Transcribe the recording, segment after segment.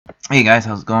Hey guys,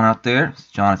 how's it going out there? It's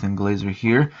Jonathan Glazer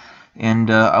here, and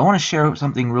I want to share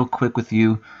something real quick with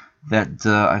you that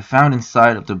I found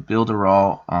inside of the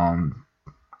Builderall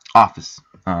office.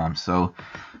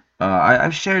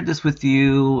 I've shared this with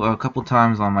you a couple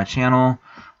times on my channel,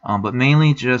 but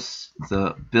mainly just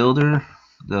the builder,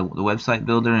 the website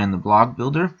builder, and the blog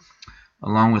builder,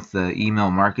 along with the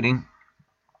email marketing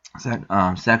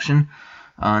section.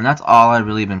 And that's all I've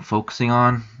really been focusing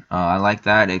on. I like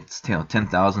that. It's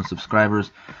 10,000 subscribers,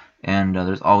 and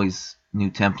there's always new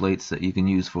templates that you can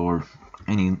use for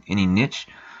any niche.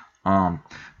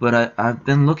 I've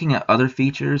been looking at other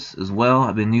features as well.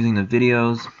 I've been using the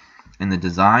videos and the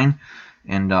design,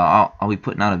 and I'll be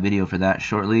putting out a video for that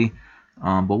shortly.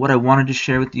 But what I wanted to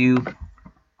share with you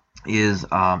is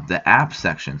the app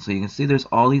section. So you can see there's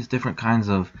all these different kinds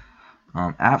of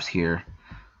apps here.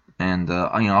 And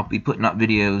I'll be putting up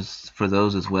videos for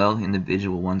those as well,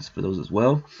 individual ones for those as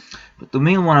well. But the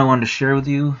main one I wanted to share with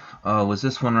you was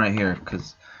this one right here,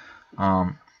 because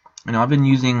I've been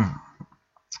using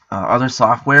other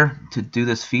software to do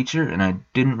this feature, and I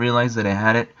didn't realize that I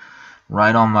had it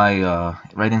right on my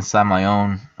right inside my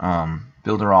own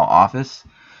Builderall office.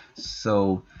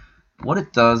 So what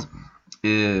it does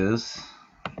is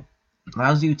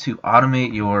allows you to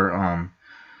automate your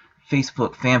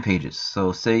Facebook fan pages.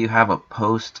 So say you have a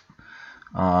post,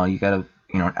 you got an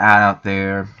ad out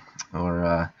there,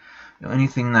 or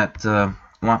anything that you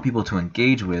want people to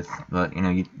engage with, but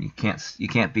you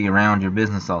can't be around your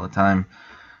business all the time.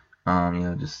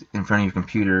 Just in front of your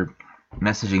computer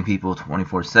messaging people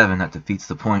 24/7. That defeats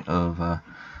the point of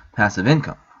passive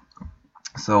income.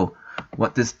 So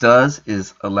what this does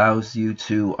is allows you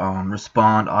to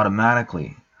respond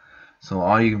automatically. So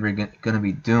all you're going to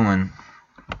be doing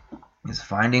is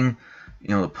finding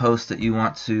the post that you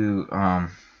want to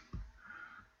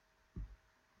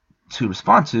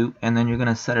respond to, and then you're going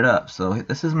to set it up. So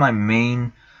this is my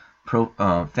main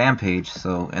fan page.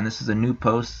 And this is a new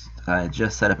post I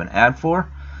just set up an ad for.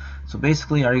 So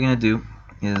basically all you're going to do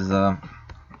is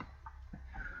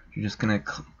you're just going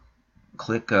to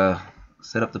click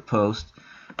set up the post,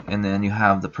 and then you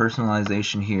have the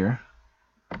personalization here.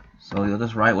 So you'll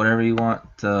just write whatever you want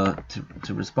to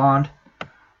respond,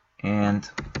 and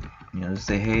just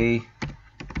say hey,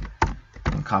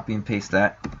 and copy and paste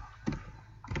that.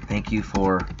 Thank you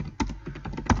for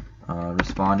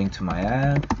responding to my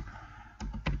ad.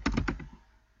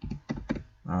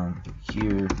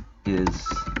 Here is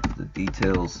the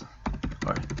details,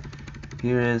 or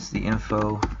here is the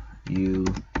info you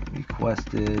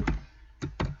requested.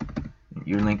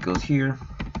 Your link goes here.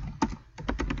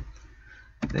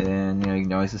 Then you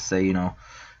can always just say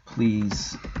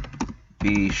please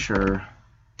be sure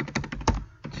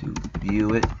to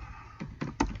view it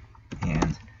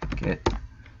and get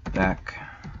back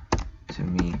to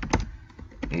me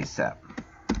ASAP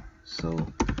so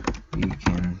we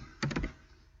can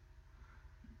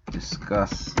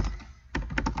discuss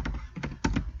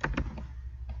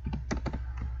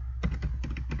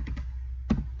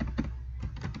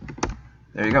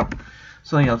there you go.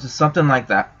 So just something like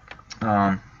that.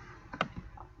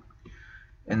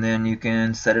 And then you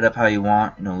can set it up how you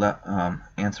want.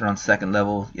 Answer on second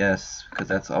level, yes, because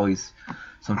that's always.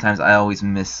 Sometimes I always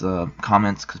miss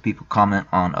comments because people comment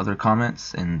on other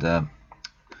comments, and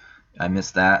I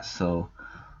miss that. So,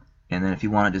 and then if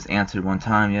you want to just answer one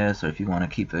time, yes, or if you want to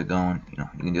keep it going, you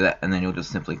can do that, and then you'll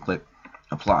just simply click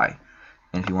apply.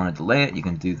 And if you want to delay it, you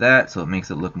can do that. So it makes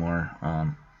it look more,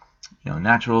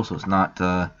 natural. So it's not.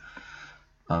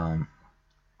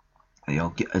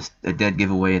 A dead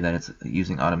giveaway that it's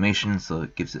using automation, so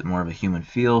it gives it more of a human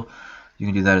feel. You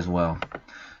can do that as well.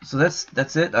 So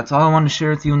that's it. That's all I wanted to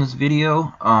share with you in this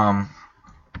video.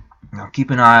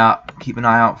 Keep an eye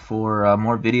out for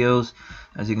more videos.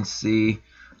 As you can see,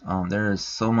 there is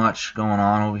so much going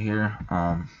on over here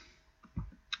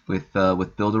with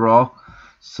Builderall.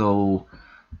 So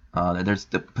there's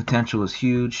the potential is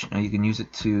huge. You can use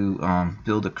it to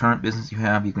build the current business you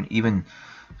have. You can even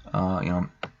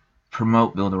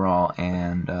promote Builderall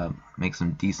and make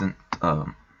some decent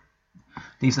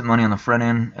money on the front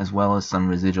end, as well as some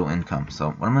residual income. So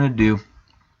what I'm going to do,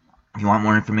 if you want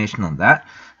more information on that,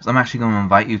 is I'm actually going to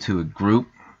invite you to a group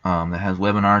that has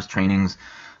webinars, trainings,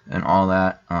 and all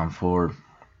that for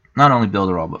not only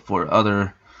Builderall but for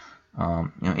other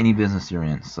any business you're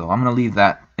in. So I'm going to leave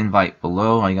that invite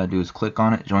below. All you got to do is click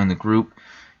on it, join the group,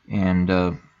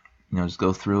 and just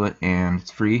go through it, and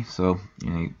it's free. So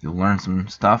you'll learn some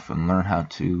stuff and learn how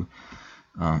to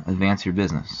advance your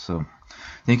business. So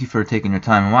thank you for taking your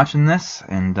time and watching this,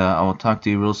 and I will talk to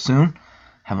you real soon.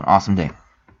 Have an awesome day.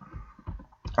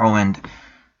 Oh, and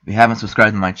you haven't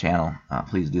subscribed to my channel,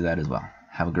 please do that as well.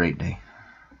 Have a great day.